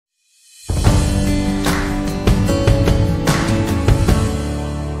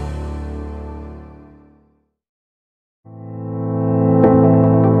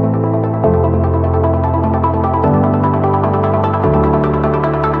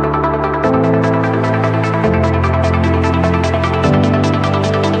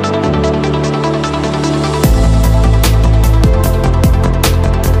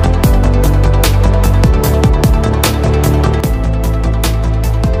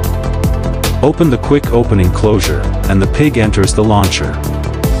Open the quick opening closure, and the pig enters the launcher.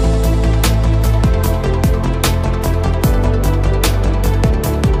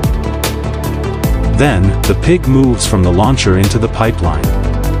 Then, the pig moves from the launcher into the pipeline.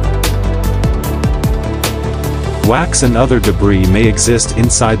 Wax and other debris may exist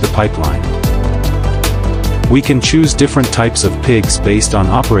inside the pipeline. We can choose different types of pigs based on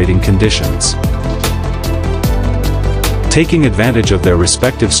operating conditions, taking advantage of their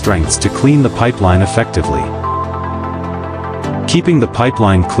respective strengths to clean the pipeline effectively. Keeping the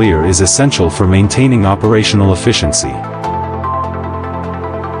pipeline clear is essential for maintaining operational efficiency.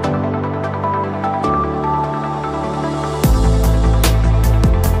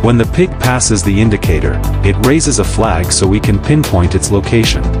 When the pig passes the indicator, it raises a flag so we can pinpoint its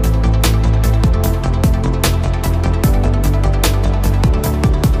location.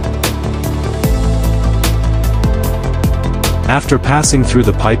 After passing through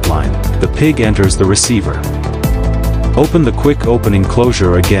the pipeline, the pig enters the receiver. Open the quick opening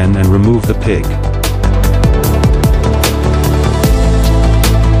closure again and remove the pig.